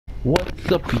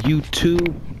What's up,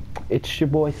 YouTube? It's your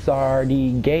boy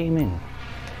Sardi Gaming,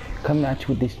 coming at you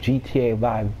with this GTA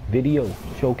Vive video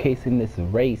showcasing this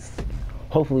race.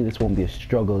 Hopefully this won't be a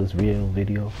struggle, it's real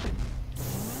video.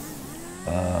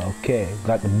 Okay,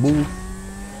 got the boost.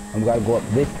 I'm gonna go up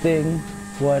this thing.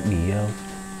 What the hell?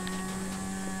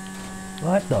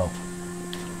 What the?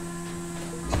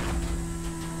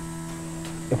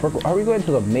 Are we going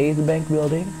to the Maze Bank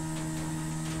building?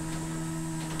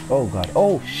 Oh god.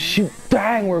 Oh shoot.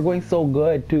 Dang, we're going so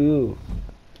good too.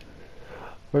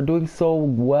 We're doing so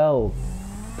well.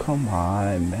 Come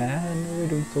on, man. We're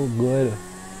doing so good.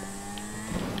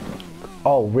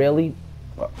 Oh, really?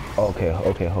 Okay,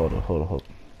 hold on.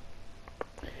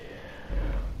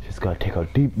 Just gotta take a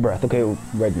deep breath. Okay,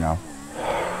 right now.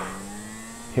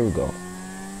 Here we go.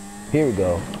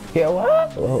 Yeah,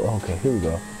 what? Oh, okay, here we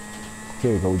go.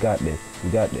 We got this.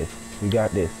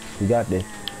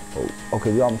 Oh,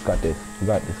 okay, we almost got this.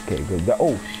 Okay, good.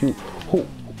 Oh, shoot.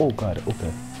 Oh, God.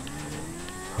 Okay.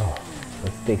 Oh,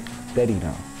 let's stay steady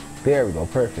now. There we go.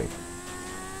 Perfect.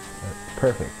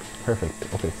 Okay,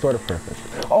 sort of perfect.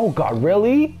 Oh, God,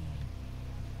 really?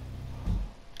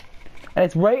 And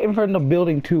it's right in front of the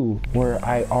building, too, where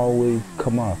I always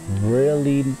come off.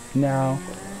 Really now?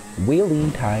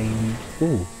 Wheelie time.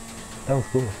 Ooh, that was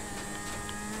cool.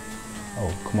 Oh,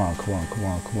 come on, cuz.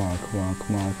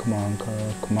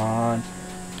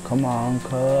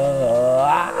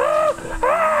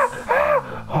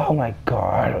 Oh my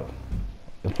god.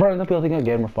 In front of the building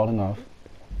again, we're falling off.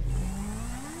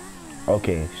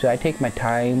 Okay, should I take my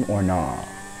time or not?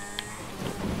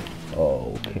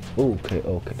 Okay,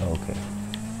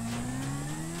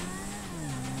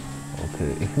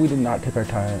 if we did not take our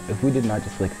time, if we did not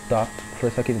just like stop for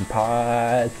a second and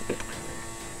pause,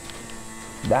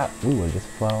 that we would just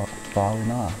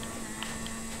falling off.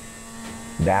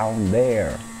 Down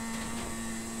there.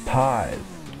 Pause.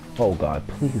 Oh god,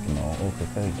 please no. Okay,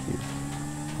 thank you.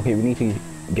 Okay, we need to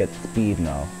get speed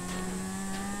now.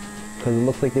 Cause it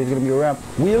looks like there's gonna be a ramp.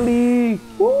 Wheelie!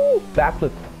 Woo!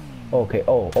 Backflip. Okay,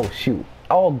 oh shoot.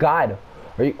 Oh god.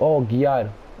 Are you oh god.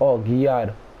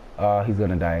 He's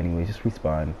gonna die anyway, just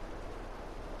respawn.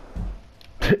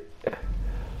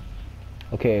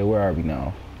 Okay, where are we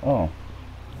now? Oh.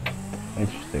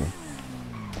 Interesting.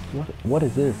 What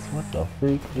is this? What the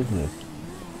freak is this?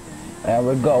 And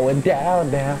we're going down.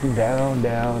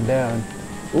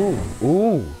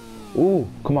 Ooh.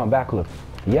 Come on, backflip.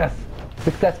 Yes.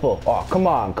 Successful. Oh, come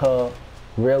on, cuz.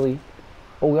 Really?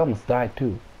 Oh, we almost died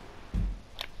too.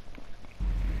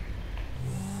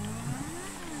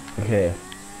 Okay.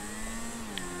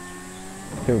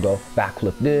 Here we go.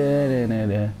 Backflip.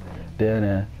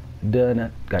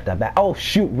 Got that back. Oh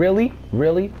shoot, really?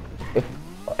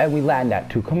 And we land that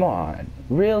too. Come on.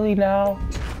 Really now?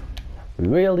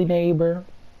 Really, neighbor?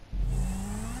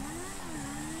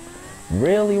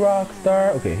 Really,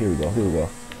 Rockstar? Okay, here we go.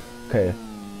 Okay.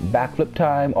 Backflip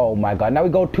time. Oh my god. Now we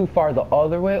go too far the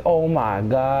other way. Oh my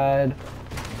god.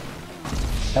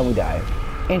 And we died.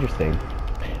 Interesting.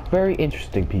 Very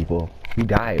interesting, people. We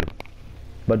died.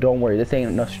 But don't worry, this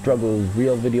ain't no struggles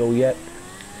real video yet.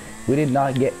 We did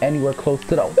not get anywhere close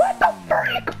to the... What the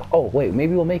frick? Oh, wait,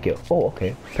 maybe we'll make it. Oh,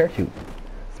 okay. Parachute.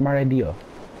 Smart idea.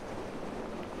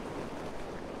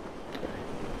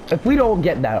 If we don't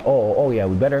get that... Oh, yeah,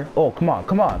 we better... Oh, come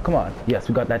on. Yes,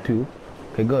 we got that too.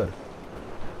 Okay, good.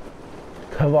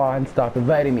 Come on, stop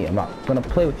inviting me. I'm not gonna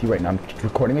play with you right now. I'm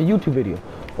recording a YouTube video.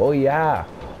 Oh, yeah.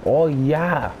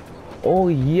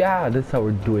 This is how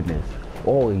we're doing this.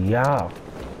 Oh, yeah.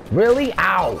 Really?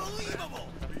 Ow!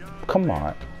 Come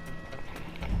on.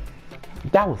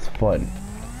 That was fun.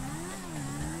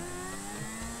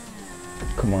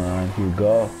 Come on, here we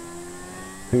go.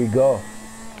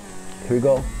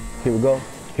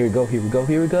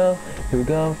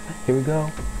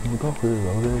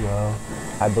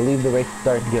 I believe the race is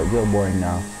starting to get real boring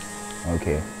now.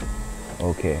 Okay.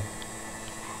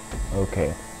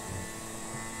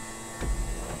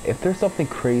 If there's something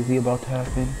crazy about to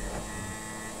happen,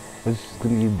 it's just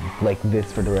gonna be like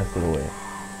this for the rest of the way.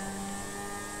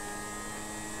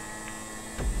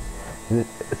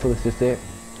 So that's just it.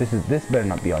 This better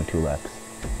not be on 2 laps.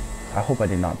 I hope I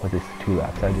did not put this 2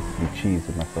 laps. I just be cheese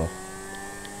with myself.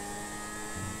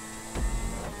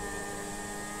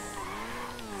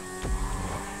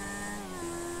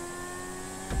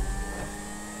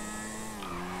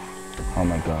 Oh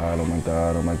my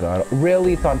god.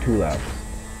 Really? It's on 2 laps.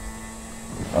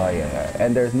 Oh yeah.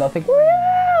 And there's nothing.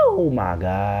 Oh my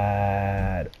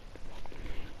god.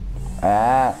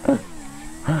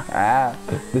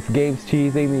 This game's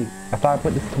cheesing me. If I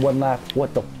put this to 1 lap,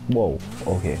 what the... Whoa.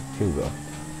 Okay, here we go.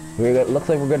 Looks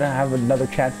like we're gonna have another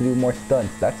chance to do more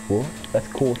stunts. That's cool. That's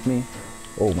cool with me.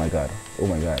 Oh my god. Oh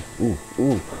my god. Ooh,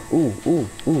 ooh, ooh, ooh,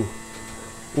 ooh,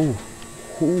 ooh,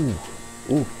 ooh,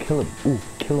 ooh, kill him. Ooh,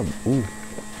 kill him. Ooh.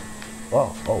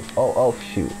 Oh, oh, oh, oh,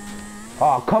 shoot.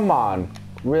 Oh, come on.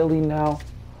 Really now?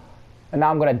 And now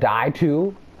I'm gonna die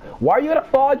too? Why are you gonna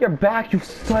fall on your back, you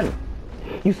son?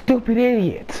 You stupid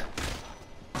idiot.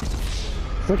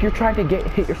 It's like you're trying to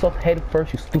hit yourself head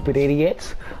first, you stupid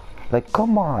idiot. Like,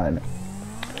 come on.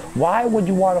 Why would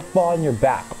you want to fall on your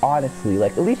back, honestly?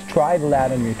 Like, at least try to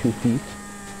land on your 2 feet.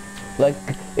 Like,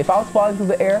 if I was falling through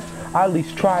the air, I'd at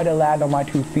least try to land on my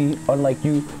 2 feet. Unlike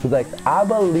you, who's like, I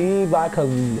believe I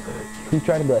can... Who's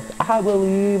trying to be like, I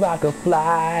believe I can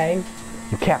fly.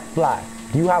 You can't fly.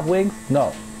 Do you have wings?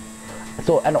 No.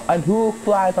 So, and who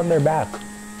flies on their back?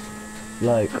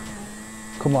 Like,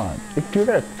 come on. If you're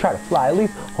gonna try to fly, at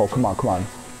least... Oh, come on, come on.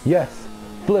 Yes.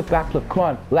 Flip, backflip, come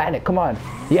on, land it, come on.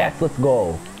 Yes, let's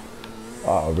go.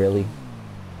 Oh, really?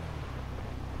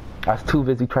 I was too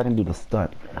busy trying to do the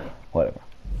stunt. Whatever.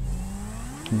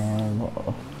 Come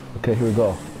on. Okay, here we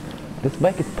go. This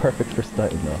bike is perfect for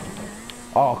stunting though.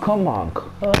 Oh, come on.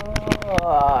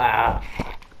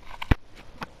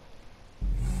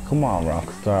 Come on,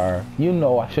 Rockstar. You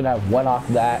know I should have went off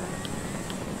that.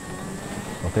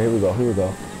 Okay, here we go, here we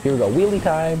go. Here we go, wheelie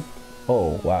time.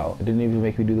 Oh, wow. It didn't even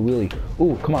make me do the wheelie.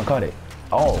 Ooh, come on, caught it.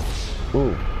 Oh,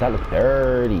 ooh, that looks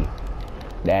dirty.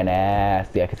 That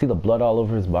nasty. I can see the blood all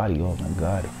over his body. Oh, my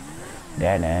God.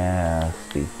 That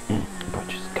nasty. Bro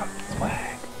just got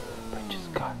swag. Bro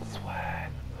just got swag.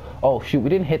 Oh, shoot. We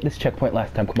didn't hit this checkpoint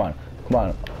last time. Come on. Come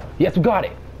on. Yes, we got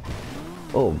it.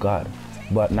 Oh, God.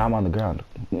 But now I'm on the ground.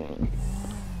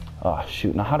 Oh,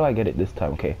 shoot. Now, how do I get it this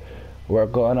time? Okay. We're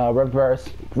gonna reverse.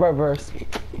 Reverse.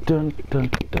 Dun, dun,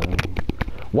 dun.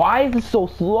 Why is it so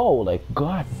slow? Like,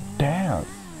 god damn.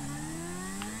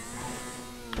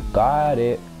 Got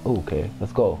it. Okay,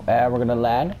 let's go. And we're gonna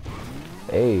land.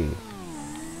 Hey.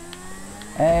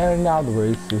 And now the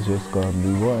race is just gonna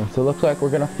be going. So it looks like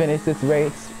we're gonna finish this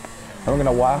race. And we're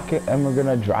gonna walk it and we're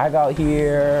gonna drive out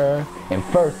here in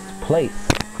first place.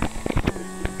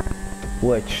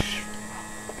 Which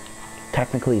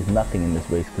technically is nothing in this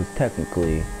race because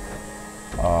technically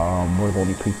we're the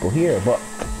only people here, but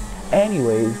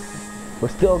anyways, we're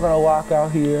still gonna walk out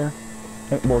here.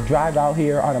 We'll drive out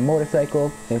here on a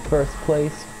motorcycle in first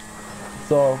place,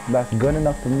 so that's good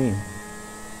enough for me.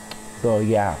 So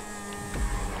yeah,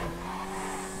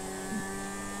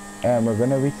 and we're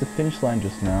gonna reach the finish line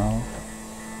just now.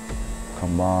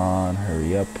 Come on,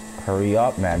 hurry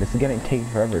up, man. This is taking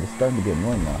forever. It's starting to get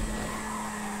annoying now.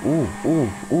 Ooh, ooh,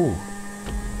 ooh.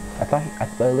 I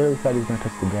literally thought he was gonna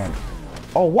touch the ground.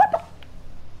 Oh, what the?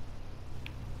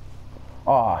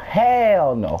 Oh,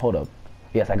 hell no. Hold up.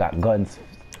 Yes, I got guns.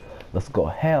 Let's go.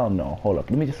 Hell no. Hold up.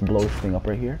 Let me just blow this thing up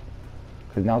right here.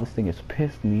 Because now this thing has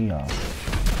pissed me off.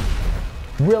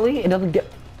 Really? It doesn't get...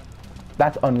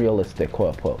 That's unrealistic.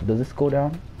 Hold up. Does this go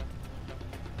down?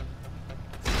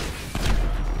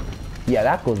 Yeah,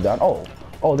 that goes down. Oh.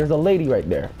 Oh, there's a lady right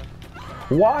there.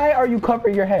 Why are you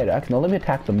covering your head? Actually, no, let me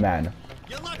attack the man.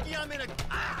 You're lucky I'm in a...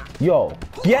 Yo,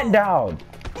 get down.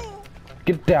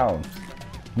 Get down.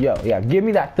 Yo, yeah, give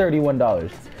me that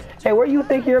 $31. Hey, where do you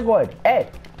think you're going?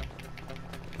 Hey.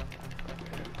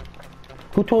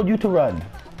 Who told you to run?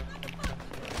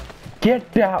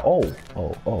 Get down. Oh,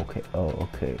 okay. Oh,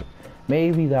 okay.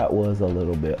 Maybe that was a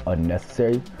little bit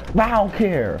unnecessary, but I don't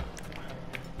care.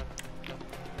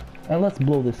 And let's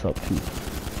blow this up too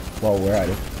while we're at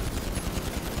it.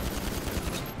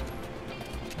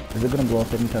 Is it gonna blow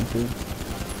up anytime soon?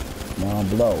 No,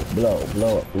 blow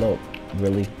up.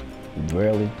 Really?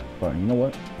 Fine. You know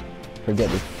what? Forget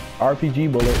this. RPG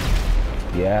bullet.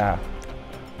 Yeah.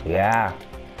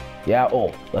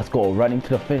 Oh, let's go. Running to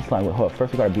the finish line. Hold up.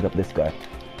 First we gotta beat up this guy.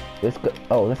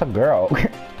 Oh, that's a girl.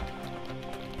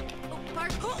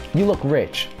 You look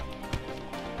rich.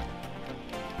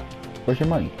 Where's your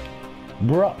money?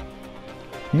 Bruh.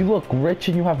 You look rich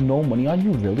and you have no money on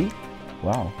you? Really?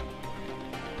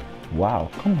 Wow,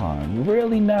 come on.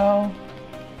 Really now?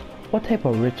 What type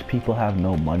of rich people have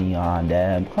no money on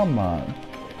them? Come on.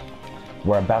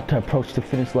 We're about to approach the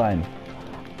finish line.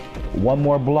 One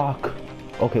more block.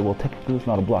 Okay, well technically it's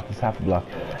not a block, it's half a block.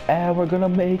 And we're gonna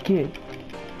make it.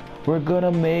 We're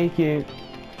gonna make it.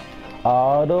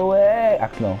 All the way.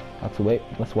 Actually, no. Actually, wait.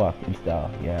 Let's walk in style.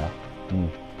 Yeah.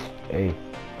 Hey.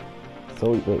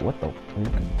 So, wait, what the?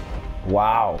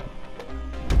 Wow.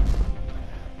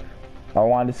 I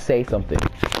wanted to say something.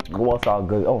 Well, it's all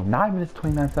good. Oh, 9 minutes,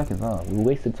 29 seconds, huh? We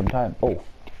wasted some time. Oh,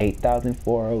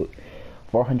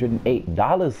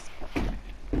 $8,408.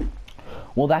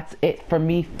 Well, that's it for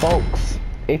me, folks.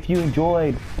 If you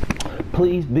enjoyed,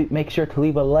 please make sure to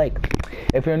leave a like.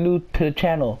 If you're new to the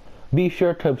channel, be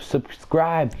sure to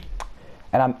subscribe.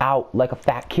 And I'm out like a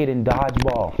fat kid in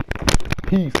dodgeball.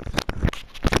 Peace.